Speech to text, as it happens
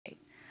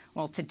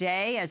Well,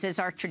 today, as is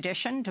our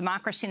tradition,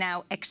 Democracy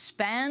Now!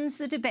 Expands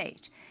the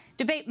debate.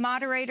 Debate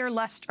moderator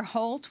Lester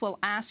Holt will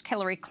ask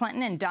Hillary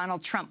Clinton and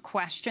Donald Trump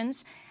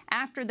questions.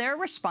 After their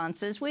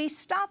responses, we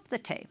stop the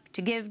tape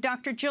to give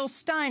Dr. Jill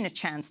Stein a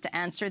chance to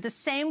answer the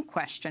same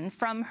question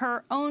from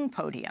her own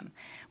podium.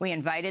 We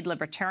invited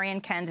Libertarian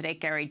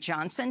candidate Gary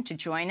Johnson to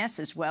join us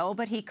as well,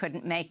 but he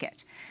couldn't make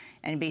it.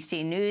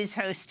 NBC News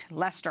host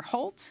Lester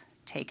Holt,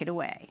 take it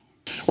away.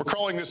 We're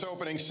calling this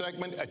opening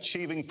segment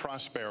Achieving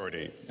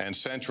Prosperity, and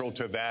central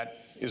to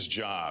that is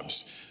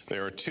jobs.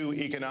 There are two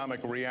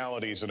economic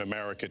realities in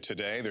America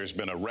today. There's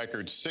been a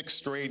record 6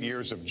 straight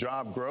years of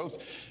job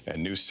growth,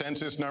 and new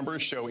census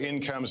numbers show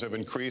incomes have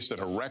increased at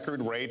a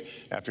record rate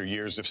after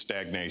years of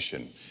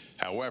stagnation.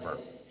 However,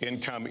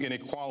 income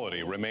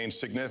inequality remains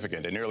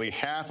significant, and nearly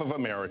half of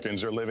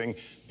Americans are living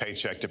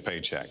paycheck to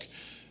paycheck.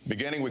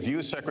 Beginning with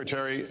you,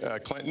 Secretary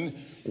Clinton,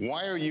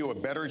 why are you a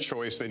better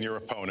choice than your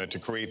opponent to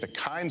create the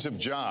kinds of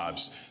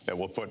jobs that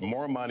will put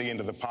more money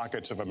into the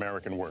pockets of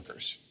American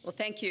workers? Well,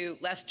 thank you,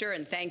 Lester,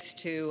 and thanks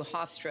to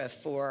Hofstra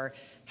for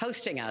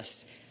hosting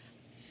us.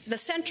 The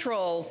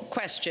central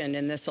question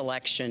in this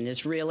election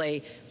is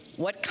really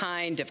what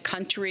kind of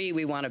country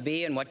we want to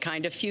be and what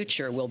kind of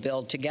future we'll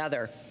build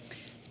together.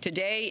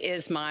 Today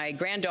is my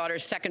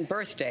granddaughter's 2nd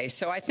birthday,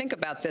 so I think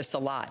about this a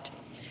lot.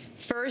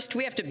 First,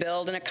 we have to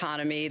build an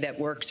economy that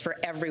works for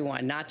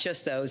everyone, not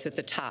just those at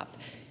the top.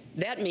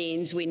 That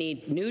means we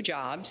need new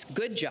jobs,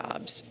 good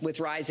jobs, with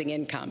rising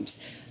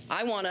incomes.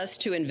 I want us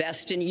to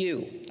invest in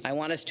you. I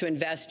want us to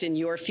invest in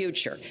your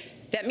future.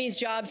 That means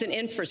jobs in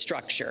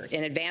infrastructure,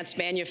 in advanced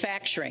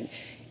manufacturing,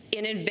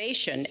 in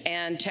innovation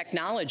and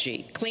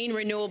technology, clean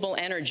renewable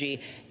energy,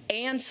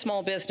 and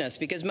small business,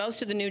 because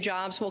most of the new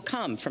jobs will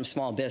come from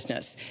small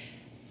business.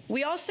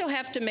 We also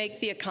have to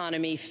make the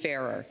economy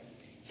fairer.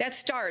 That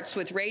starts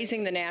with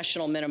raising the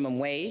national minimum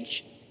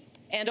wage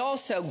and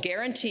also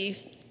guarantee,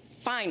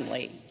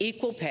 finally,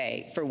 equal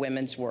pay for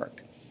women's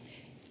work.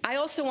 I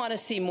also want to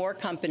see more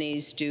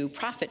companies do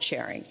profit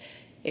sharing.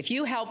 If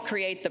you help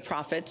create the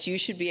profits, you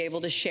should be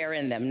able to share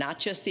in them, not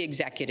just the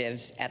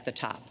executives at the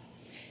top.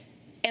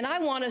 And I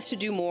want us to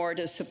do more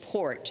to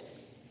support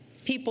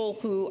people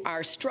who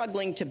are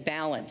struggling to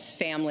balance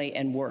family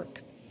and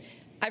work.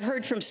 I've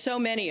heard from so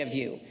many of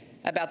you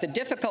about the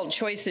difficult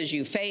choices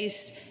you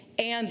face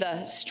and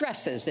the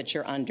stresses that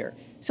you're under.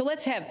 So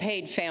let's have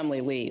paid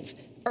family leave,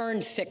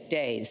 earned sick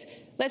days.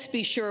 Let's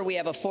be sure we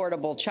have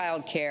affordable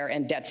child care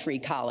and debt-free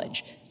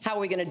college. How are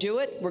we going to do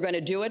it? We're going to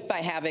do it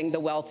by having the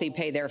wealthy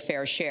pay their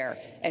fair share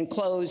and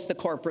close the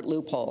corporate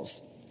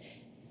loopholes.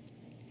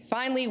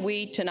 Finally,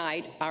 we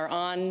tonight are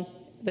on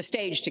the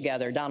stage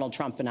together, Donald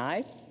Trump and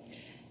I.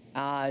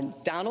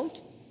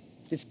 Donald,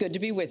 it's good to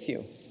be with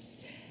you.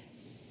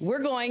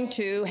 We're going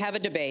to have a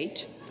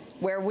debate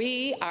where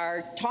we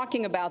are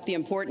talking about the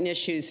important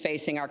issues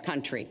facing our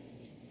country.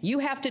 You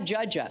have to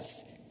judge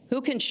us.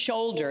 Who can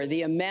shoulder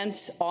the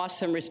immense,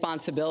 awesome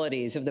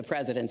responsibilities of the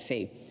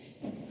presidency?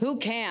 Who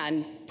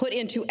can put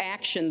into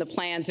action the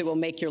plans that will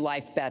make your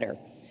life better?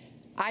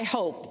 I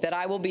hope that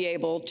I will be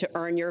able to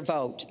earn your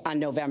vote on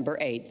November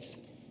 8th.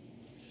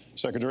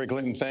 Secretary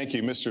Clinton, thank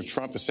you. Mr.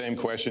 Trump, the same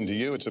question to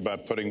you. It's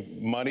about putting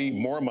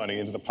more money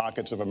into the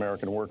pockets of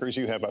American workers.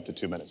 You have up to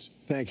 2 minutes.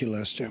 Thank you,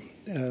 Lester.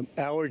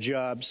 Our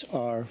jobs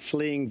are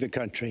fleeing the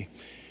country.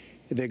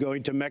 They're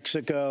going to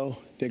Mexico.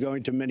 They're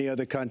going to many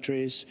other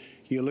countries.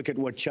 You look at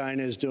what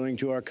China is doing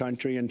to our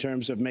country in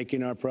terms of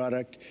making our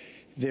product.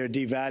 They're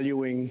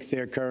devaluing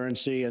their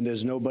currency, and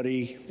there's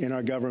nobody in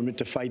our government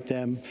to fight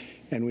them.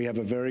 And we have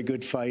a very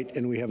good fight,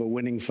 and we have a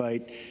winning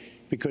fight,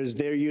 because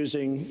they're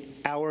using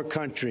our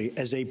country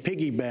as a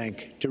piggy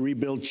bank to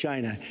rebuild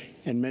China,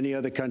 and many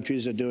other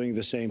countries are doing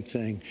the same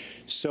thing.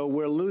 So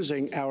we're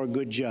losing our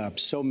good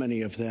jobs, so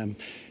many of them.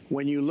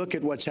 When you look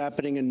at what's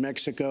happening in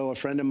Mexico, a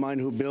friend of mine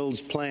who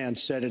builds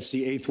plants said it's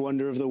the 8th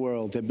wonder of the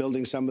world. They're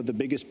building some of the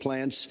biggest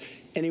plants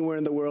anywhere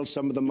in the world,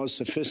 some of the most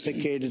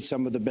sophisticated,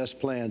 some of the best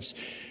plants.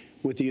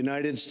 With the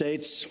United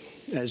States,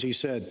 as he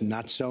said,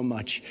 not so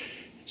much.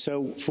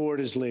 So Ford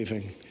is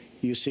leaving.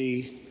 You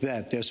see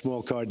that, their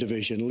small car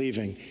division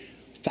leaving.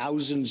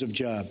 Thousands of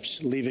jobs,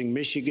 leaving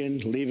Michigan,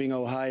 leaving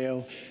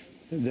Ohio.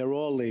 They're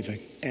all leaving,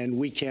 and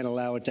we can't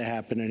allow it to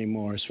happen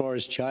anymore. As far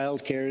as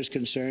child care is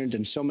concerned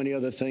and so many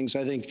other things,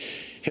 I think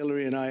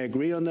Hillary and I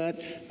agree on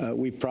that.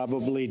 We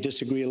probably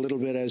disagree a little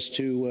bit as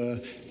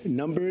to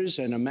numbers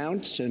and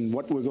amounts and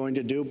what we're going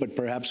to do, but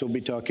perhaps we'll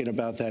be talking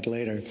about that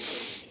later.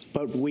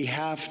 But we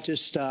have to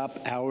stop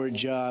our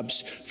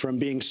jobs from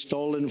being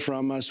stolen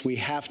from us. We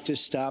have to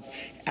stop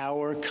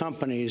our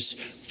companies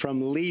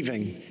from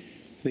leaving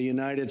the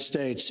United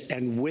States,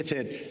 and with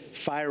it,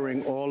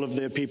 firing all of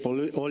their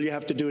people. All you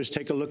have to do is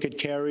take a look at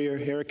Carrier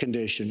Air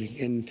Conditioning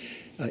in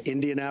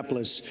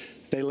Indianapolis.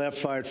 They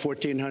fired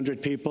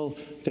 1,400 people.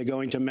 They're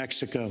going to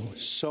Mexico.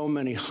 So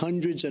many,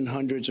 hundreds and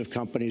hundreds of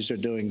companies are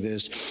doing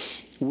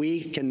this.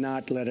 We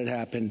cannot let it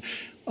happen.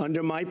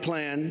 Under my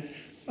plan,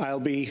 I'll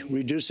be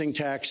reducing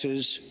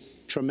taxes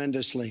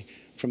tremendously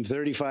from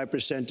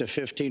 35% to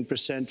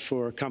 15%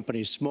 for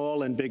companies,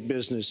 small and big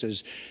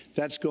businesses.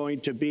 That's going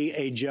to be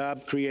a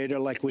job creator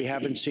like we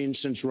haven't seen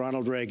since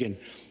Ronald Reagan.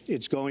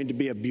 It's going to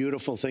be a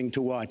beautiful thing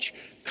to watch.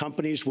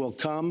 Companies will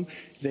come,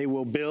 they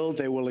will build,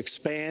 they will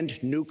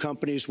expand, new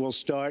companies will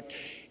start.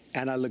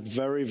 And I look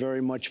very,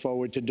 very much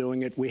forward to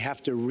doing it. We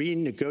have to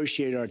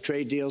renegotiate our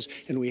trade deals,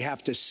 and we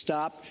have to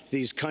stop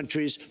these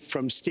countries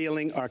from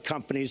stealing our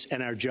companies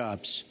and our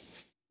jobs.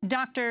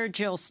 Dr.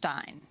 Jill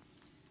Stein.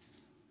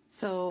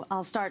 So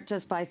I'll start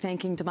just by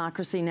thanking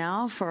Democracy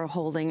Now! For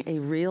holding a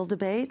real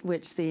debate,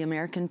 which the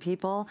American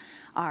people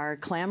are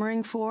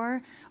clamoring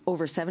for.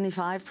 Over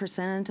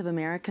 75% of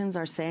Americans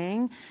are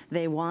saying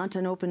they want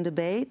an open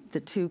debate.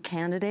 The two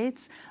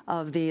candidates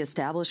of the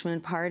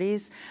establishment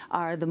parties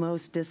are the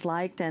most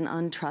disliked and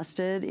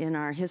untrusted in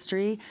our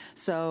history.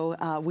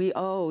 So we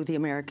owe the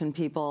American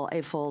people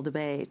a full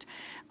debate.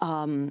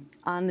 On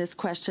this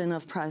question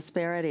of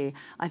prosperity,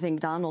 I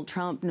think Donald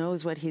Trump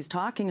knows what he's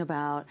talking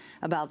about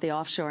the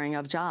offshoring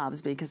of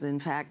jobs, because, in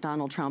fact,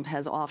 Donald Trump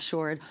has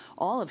offshored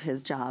all of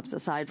his jobs,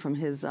 aside from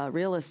his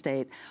real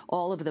estate.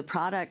 All of the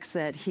products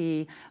that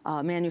he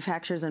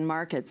manufactures and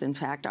markets, in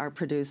fact, are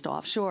produced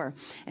offshore.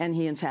 And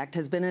he, in fact,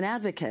 has been an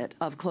advocate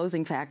of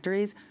closing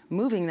factories,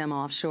 moving them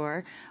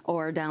offshore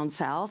or down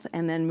south,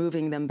 and then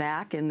moving them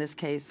back, in this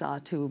case,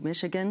 to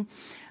Michigan,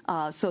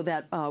 so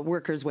that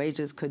workers'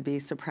 wages could be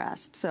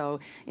suppressed. So,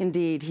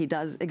 indeed, he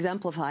does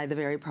exemplify the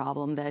very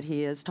problem that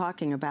he is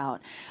talking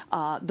about.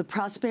 The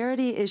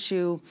prosperity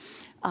issue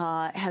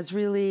has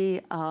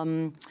really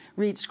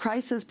reached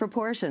crisis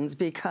proportions,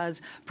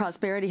 because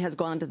prosperity has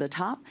gone to the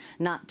top,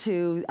 not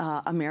to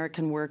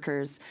American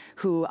workers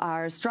who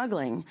are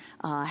struggling.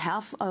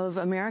 Half of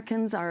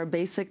Americans are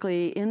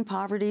basically in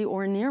poverty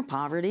or near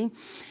poverty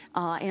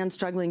and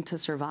struggling to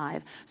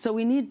survive. So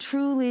we need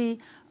truly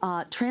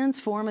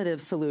transformative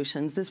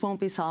solutions. This won't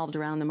be solved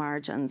around the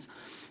margins.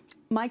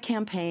 My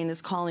campaign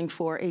is calling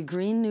for a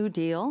Green New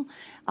Deal,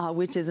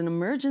 which is an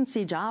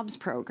emergency jobs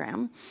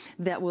program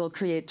that will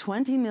create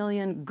 20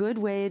 million good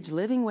wage,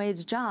 living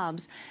wage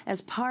jobs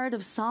as part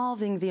of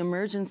solving the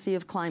emergency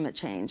of climate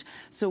change.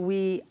 So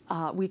we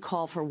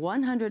call for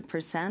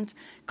 100%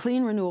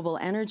 clean renewable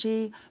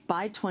energy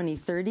by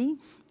 2030,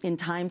 in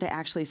time to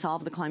actually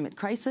solve the climate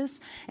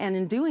crisis. And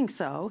in doing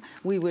so,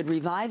 we would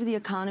revive the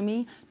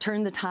economy,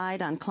 turn the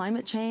tide on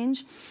climate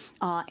change,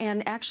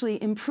 and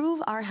actually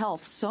improve our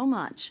health so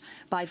much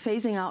by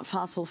phasing out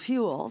fossil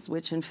fuels,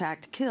 which in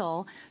fact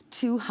kill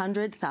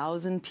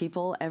 200,000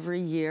 people every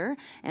year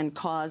and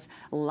cause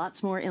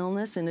lots more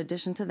illness in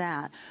addition to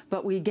that.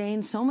 But we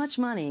gain so much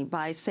money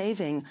by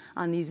saving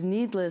on these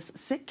needless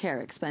sick care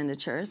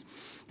expenditures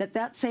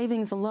that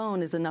savings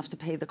alone is enough to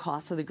pay the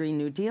cost of the Green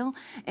New Deal.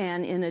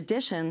 And in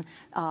addition,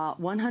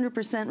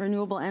 100%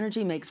 renewable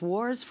energy makes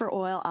wars for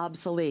oil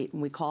obsolete.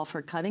 And we call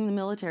for cutting the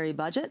military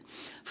budget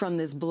from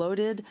this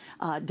bloated,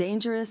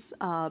 dangerous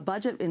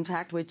budget, in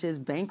fact, which is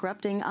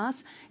bankrupting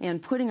us,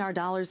 and putting our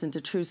dollars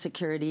into true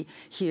security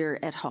here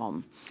at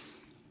home.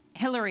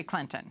 Hillary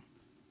Clinton.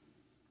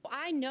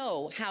 I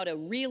know how to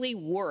really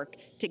work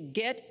to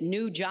get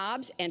new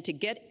jobs and to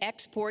get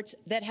exports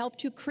that help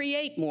to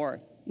create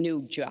more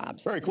new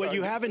jobs. Well,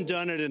 you haven't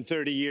done it in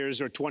 30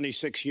 years or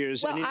 26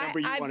 years. Well, any number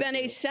you I've been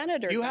a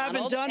senator, You Donald,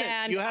 haven't done it.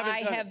 And you haven't I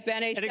have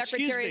been a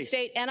Secretary of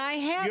State, and I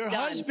have Your done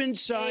husband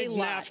signed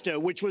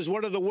NAFTA, which was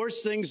one of the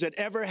worst things that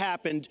ever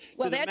happened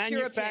to the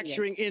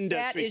manufacturing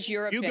industry. That is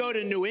your opinion. You go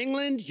to New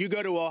England, you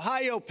go to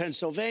Ohio,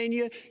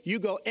 Pennsylvania, you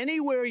go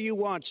anywhere you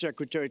want,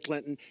 Secretary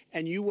Clinton,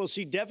 and you will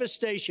see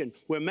devastation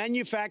where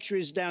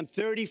manufacturing is down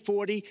 30,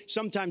 40,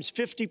 sometimes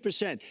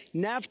 50%.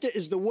 NAFTA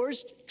is the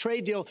worst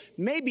trade deal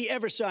maybe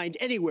ever signed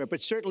anywhere,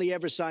 but certainly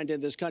ever signed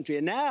in this country.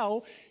 And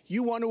now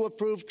you want to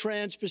approve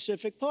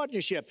Trans-Pacific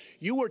Partnership.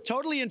 You were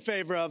totally in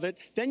favor of it.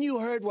 Then you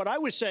heard what I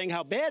was saying,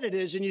 how bad it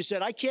is, and you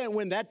said, I can't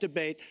win that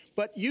debate.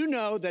 But you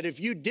know that if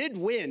you did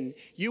win,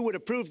 you would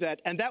approve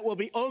that, and that will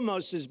be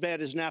almost as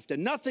bad as NAFTA.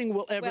 Nothing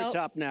will ever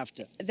top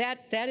NAFTA.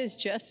 That is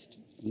just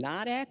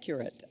not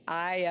accurate.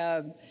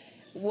 I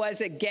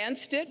was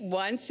against it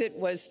once it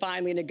was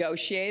finally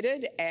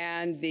negotiated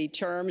and the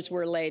terms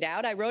were laid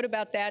out. I wrote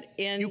about that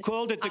in... You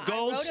called it the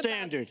gold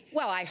standard.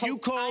 You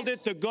called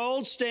it the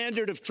gold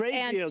standard of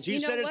trade deals. You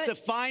said it's the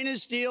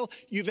finest deal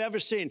you've ever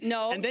seen.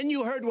 No. And then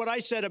you heard what I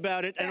said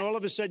about it, and all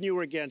of a sudden you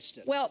were against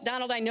it. Well,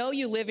 Donald, I know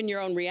you live in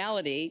your own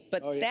reality,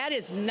 but that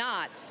is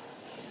not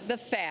the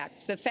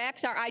facts. The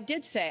facts are, I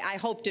did say I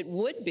hoped it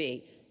would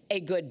be a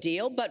good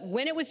deal, but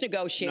when it was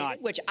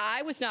negotiated, which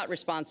I was not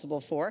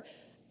responsible for,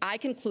 I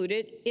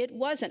concluded it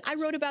wasn't. I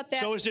wrote about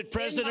that. So is it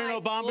President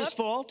Obama's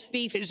fault?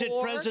 Is it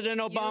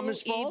President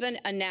Obama's fault? Even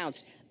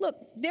announced. Look,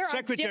 there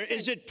Secretary,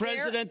 is it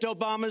President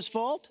Obama's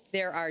fault?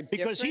 There are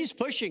because he's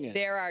pushing it.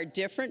 There are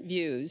different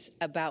views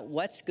about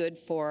what's good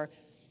for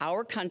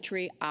our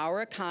country,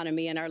 our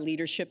economy, and our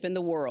leadership in the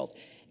world.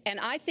 And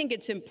I think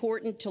it's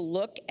important to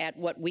look at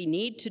what we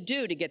need to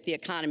do to get the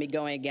economy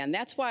going again.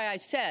 That's why I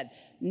said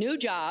new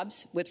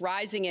jobs with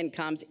rising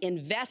incomes,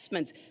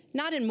 investments,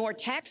 not in more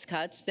tax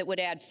cuts that would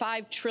add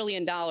 $5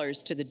 trillion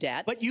to the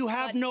debt. But you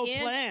have no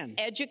plan.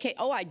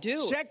 Oh, I do.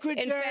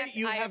 Secretary, in fact,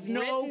 you have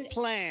no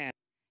plan.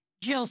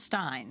 Jill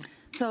Stein.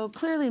 So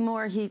clearly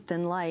more heat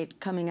than light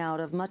coming out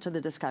of much of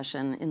the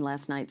discussion in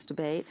last night's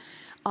debate.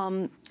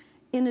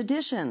 In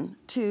addition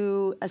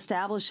to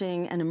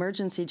establishing an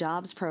emergency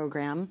jobs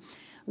program,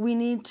 we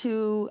need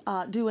to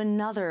do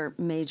another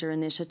major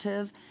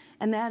initiative,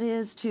 and that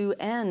is to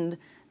end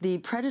the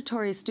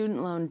predatory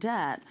student loan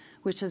debt,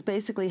 which has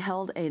basically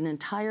held an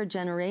entire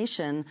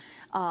generation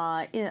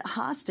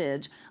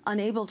hostage,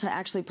 unable to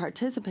actually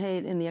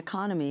participate in the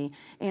economy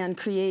and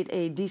create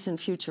a decent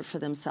future for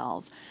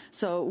themselves.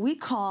 So we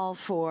call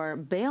for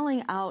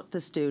bailing out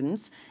the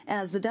students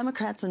as the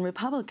Democrats and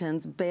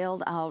Republicans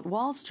bailed out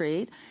Wall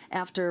Street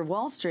after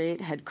Wall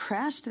Street had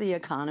crashed the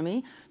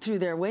economy through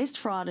their waste,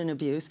 fraud, and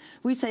abuse.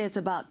 We say it's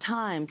about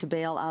time to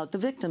bail out the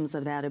victims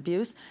of that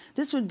abuse.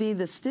 This would be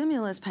the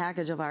stimulus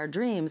package of our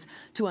dreams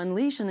to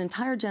unleash an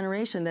entire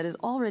generation that is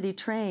already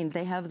trained.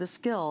 They have the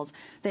skills,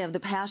 they have the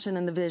passion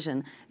and the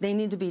vision. They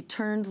need to be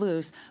turned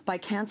loose by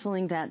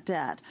canceling that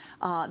debt.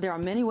 There are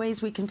many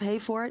ways we can pay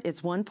for it.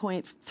 It's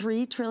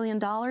 $1.3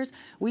 trillion.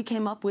 We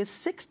came up with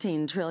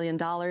 $16 trillion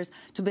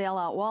to bail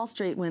out Wall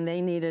Street when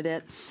they needed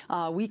it.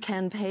 We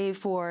can pay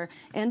for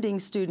ending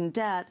student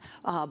debt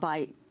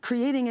by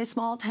creating a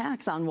small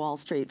tax on Wall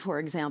Street, for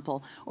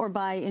example, or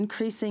by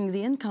increasing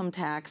the income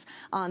tax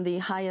on the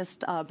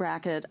highest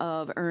bracket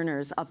of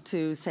earners up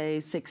to, say,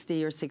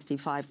 60 or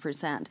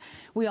 65%.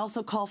 We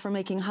also call for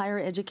making higher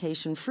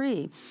education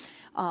free.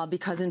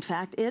 Because, in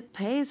fact, it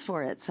pays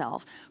for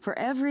itself. For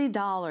every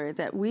dollar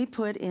that we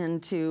put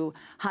into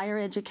higher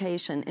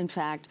education, in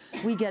fact,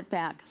 we get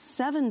back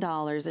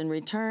 $7 in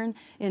return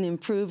in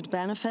improved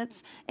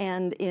benefits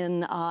and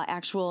in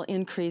actual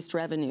increased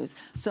revenues.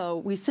 So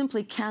we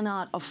simply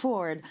cannot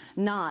afford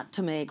not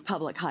to make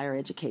public higher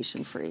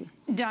education free.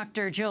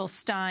 Dr. Jill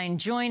Stein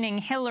joining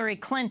Hillary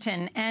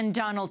Clinton and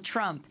Donald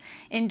Trump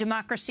in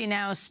Democracy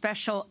Now!'s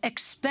special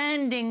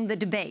Expanding the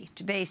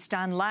Debate, based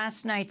on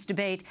last night's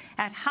debate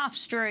at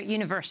Hofstra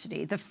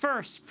University, the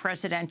first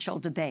presidential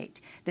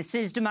debate. This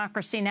is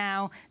Democracy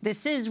Now!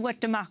 This is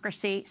what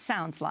democracy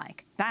sounds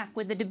like. Back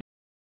with the debate.